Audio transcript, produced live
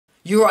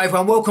You're right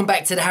everyone, welcome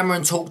back to the Hammer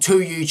and Talk 2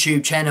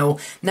 YouTube channel.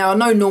 Now I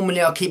know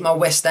normally I keep my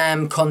West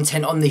Ham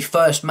content on the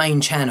first main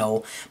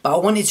channel, but I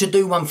wanted to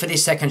do one for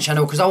this second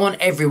channel because I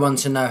want everyone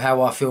to know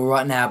how I feel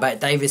right now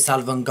about David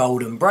Sullivan,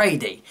 Gold and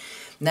Brady.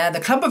 Now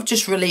the club have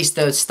just released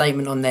a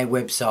statement on their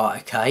website,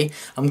 okay?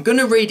 I'm going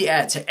to read it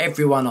out to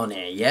everyone on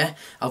here, yeah?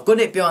 I've got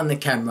it behind the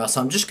camera, so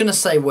I'm just going to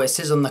say what it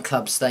says on the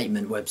club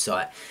statement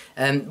website.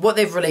 What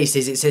they've released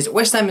is, it says,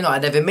 West Ham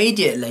United have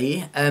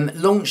immediately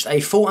launched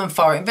a full and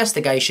thorough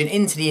investigation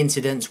into the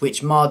incidents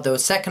which marred the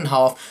second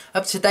half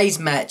of today's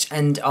match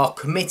and are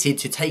committed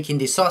to taking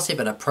decisive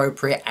and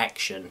appropriate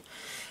action.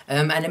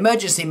 An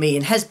emergency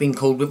meeting has been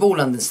called with all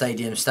London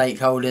Stadium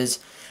stakeholders.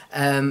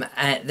 And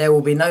there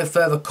will be no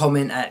further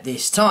comment at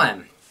this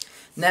time.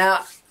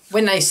 Now,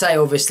 when they say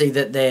obviously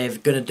that they're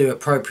going to do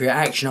appropriate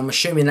action, I'm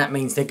assuming that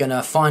means they're going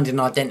to find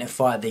and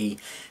identify the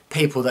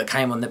people that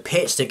came on the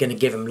pitch. They're going to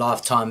give them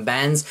lifetime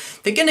bans.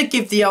 They're going to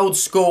give the old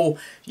school,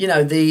 you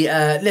know, the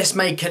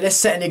let's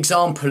set an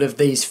example of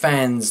these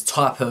fans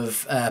type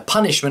of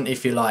punishment,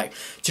 if you like,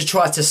 to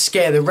try to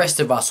scare the rest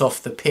of us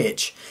off the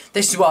pitch.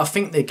 This is what I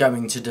think they're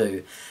going to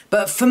do.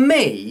 But for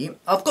me,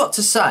 I've got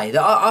to say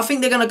that I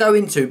think they're going to go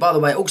into, by the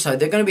way, also,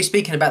 they're going to be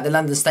speaking about the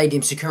London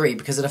Stadium security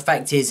because of the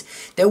fact is,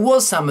 there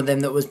was some of them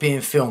that was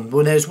being filmed.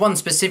 Well, there's one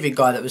specific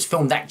guy that was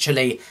filmed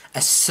actually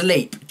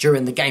asleep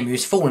during the game. He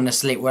was falling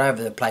asleep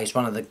wherever the place,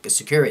 one of the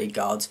security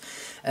guards.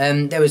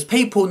 There was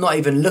people not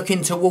even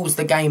looking towards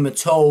the game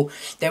at all.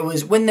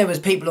 When there was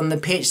people on the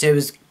pitch, there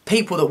was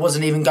people that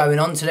wasn't even going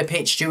onto the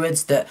pitch,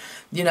 stewards that,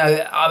 you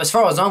know, as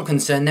far as I'm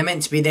concerned, they're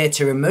meant to be there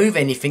to remove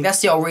anything.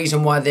 That's the whole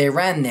reason why they're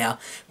around now.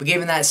 But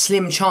given that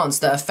slim chance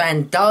that a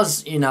fan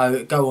does, you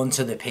know, go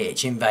onto the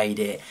pitch, invade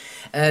it.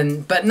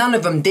 But none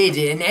of them did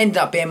it, and it ended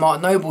up being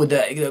Mark Noble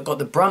that got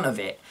the brunt of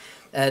it.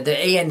 That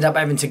he ended up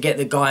having to get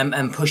the guy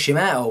and push him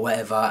out or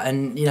whatever,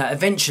 and you know,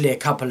 eventually a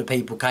couple of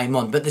people came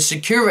on, but the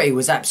security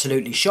was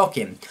absolutely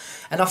shocking.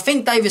 And I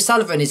think David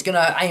Sullivan is going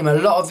to aim a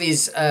lot of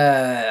his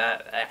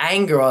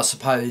anger, I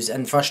suppose,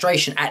 and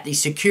frustration at the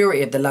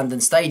security of the London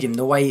Stadium,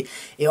 the way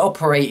it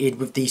operated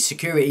with the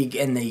security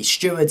and the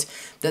stewards.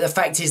 That the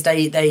fact is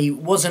they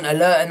wasn't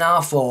alert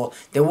enough, or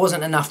there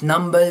wasn't enough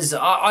numbers.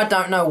 I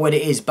don't know what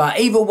it is, but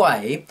either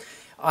way,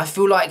 I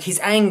feel like his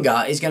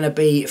anger is going to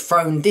be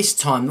thrown this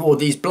time, or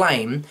his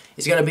blame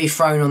is going to be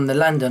thrown on the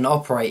London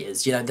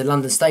operators, you know, the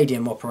London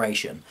Stadium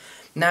operation.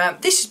 Now,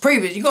 this is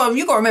previous. You got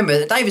to remember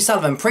that David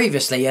Sullivan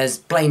previously has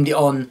blamed it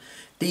on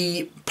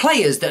the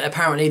players that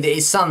apparently that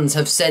his sons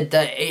have said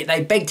that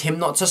they begged him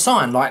not to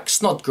sign, like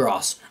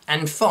Snodgrass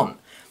and Font.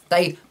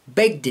 They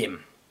begged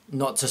him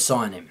not to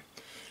sign him.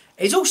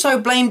 He's also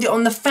blamed it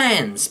on the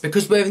fans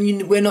because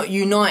we're not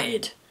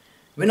united.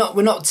 We're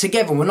not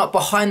together. We're not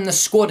behind the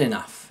squad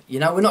enough. You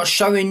know, we're not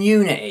showing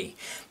unity.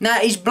 Now,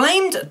 he's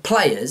blamed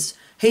players,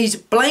 he's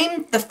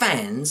blamed the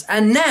fans,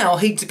 and now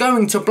he's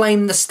going to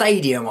blame the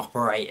stadium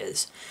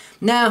operators.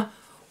 Now,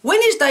 when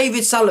is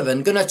David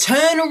Sullivan going to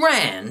turn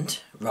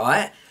around,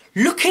 right,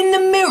 look in the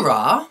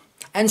mirror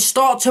and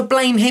start to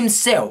blame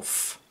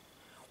himself?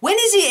 When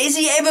is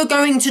he ever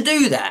going to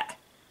do that?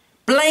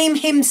 Blame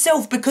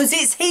himself because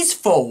it's his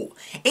fault.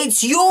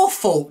 It's your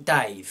fault,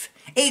 Dave.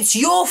 It's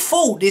your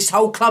fault this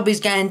whole club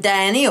is going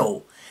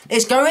downhill.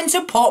 It's going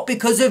to pot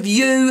because of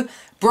you,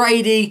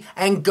 Brady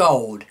and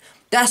Gold.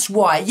 That's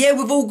why. Yeah,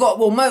 we've all got,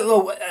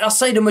 well, I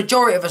say the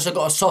majority of us have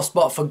got a soft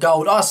spot for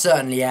Gold. I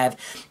certainly have.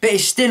 But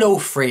it's still all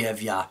three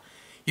of you.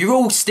 You're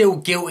all still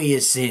guilty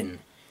as sin.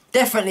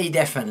 Definitely,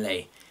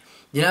 definitely.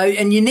 You know,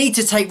 and you need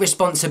to take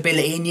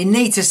responsibility and you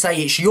need to say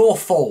it's your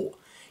fault.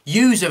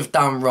 Yous have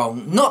done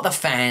wrong, not the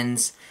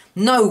fans.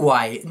 No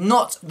way,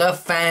 not the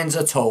fans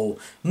at all.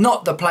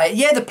 Not the players.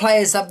 Yeah, the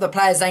players are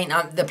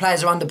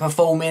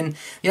underperforming.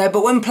 You know,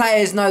 but when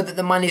players know that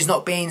the money's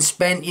not being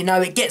spent, you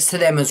know, it gets to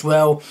them as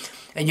well.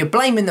 And you're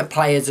blaming the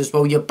players as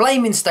well. You're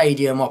blaming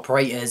stadium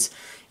operators.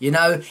 You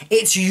know,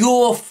 it's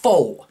your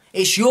fault.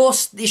 It's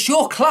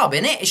your club,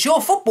 isn't it? It's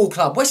your football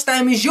club. West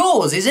Ham is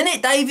yours, isn't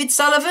it, David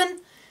Sullivan?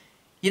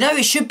 You know,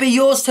 it should be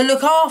yours to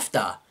look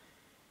after.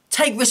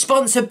 Take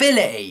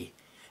responsibility.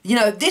 You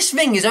know, this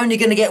thing is only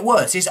going to get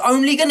worse. It's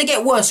only going to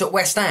get worse at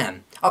West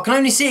Ham. I can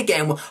only see it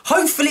getting worse.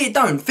 Hopefully it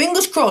don't.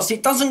 Fingers crossed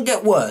it doesn't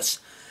get worse.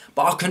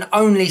 But I can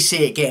only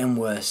see it getting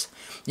worse.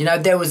 You know,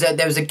 there was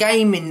a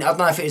game in, I don't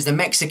know if it was the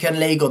Mexican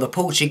League or the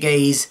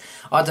Portuguese,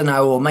 I don't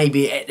know, or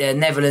maybe the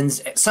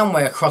Netherlands,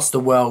 somewhere across the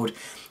world,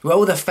 where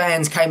all the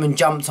fans came and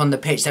jumped on the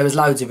pitch. There was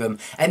loads of them.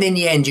 And in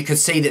the end, you could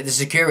see that the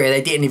security,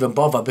 they didn't even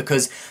bother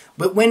because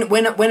when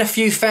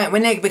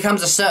it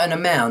becomes a certain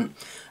amount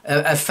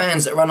of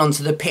fans that run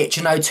onto the pitch,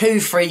 you know, 2,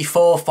 3,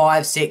 4,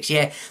 5, 6,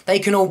 yeah, they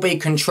can all be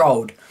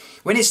controlled.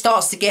 When it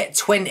starts to get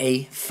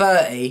 20,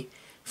 30,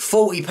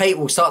 40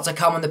 people start to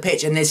come on the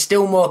pitch and there's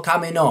still more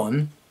coming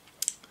on,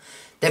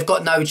 they've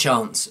got no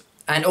chance.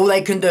 And all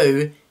they can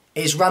do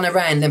is run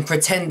around and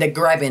pretend they're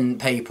grabbing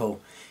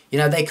people. You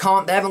know, they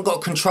haven't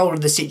got control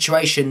of the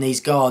situation, these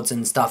guards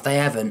and stuff, they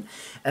haven't.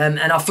 And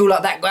I feel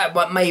like that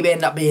might maybe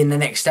end up being the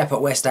next step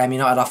at West Ham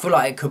United. I feel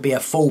like it could be a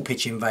full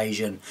pitch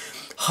invasion.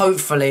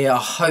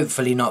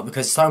 Hopefully not,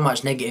 because so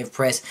much negative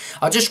press.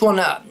 I just want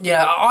to, you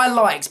know, I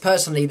liked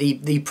personally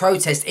the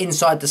protest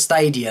inside the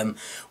stadium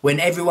when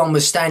everyone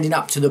was standing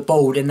up to the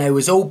board and they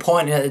was all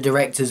pointing at the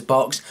director's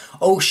box,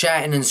 all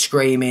shouting and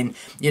screaming,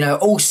 you know,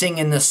 all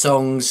singing the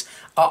songs.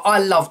 I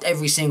loved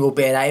every single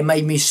bit of that. It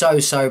made me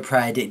so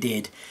proud, it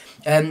did.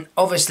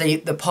 Obviously,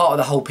 the part of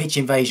the whole pitch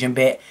invasion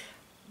bit,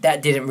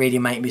 that didn't really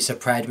make me so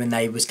proud when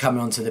they was coming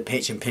onto the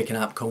pitch and picking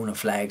up corner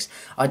flags.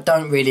 I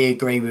don't really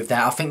agree with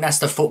that. I think that's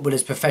the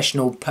footballer's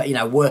professional, you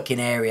know, working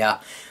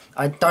area.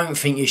 I don't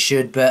think you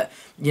should, but,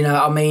 you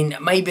know, I mean,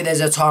 maybe there's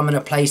a time and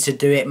a place to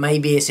do it.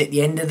 Maybe it's at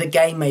the end of the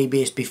game.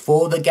 Maybe it's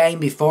before the game,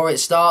 before it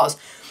starts.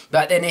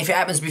 But then if it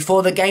happens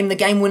before the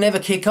game will never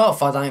kick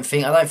off, I don't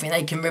think. I don't think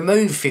they can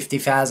remove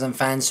 50,000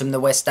 fans from the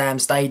West Ham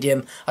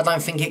Stadium. I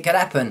don't think it could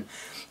happen.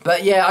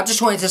 But yeah, I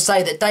just wanted to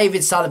say that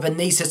David Sullivan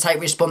needs to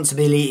take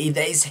responsibility.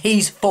 That it's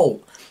his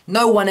fault.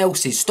 No one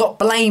else's. Stop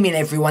blaming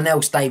everyone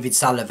else, David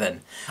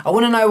Sullivan. I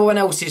want to know everyone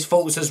else's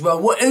faults as well.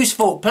 Whose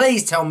fault?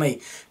 Please tell me.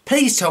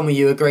 Please tell me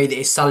you agree that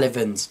it's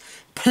Sullivan's.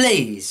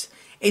 Please.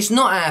 It's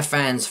not our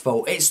fans'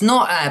 fault. It's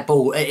not our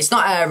ball. It's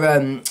not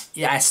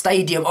our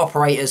stadium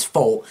operator's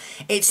fault.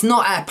 It's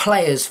not our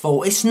players'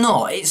 fault. It's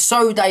not. It's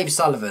so Dave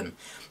Sullivan.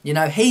 You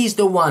know, he's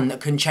the one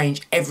that can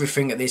change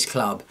everything at this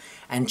club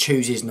and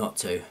chooses not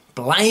to.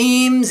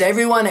 Blames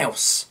everyone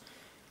else.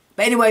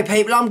 But anyway,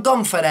 people, I'm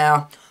gone for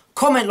now.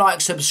 Comment, like,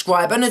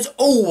 subscribe, and as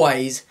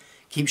always,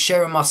 keep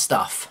sharing my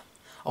stuff.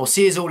 I'll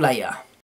see you all later.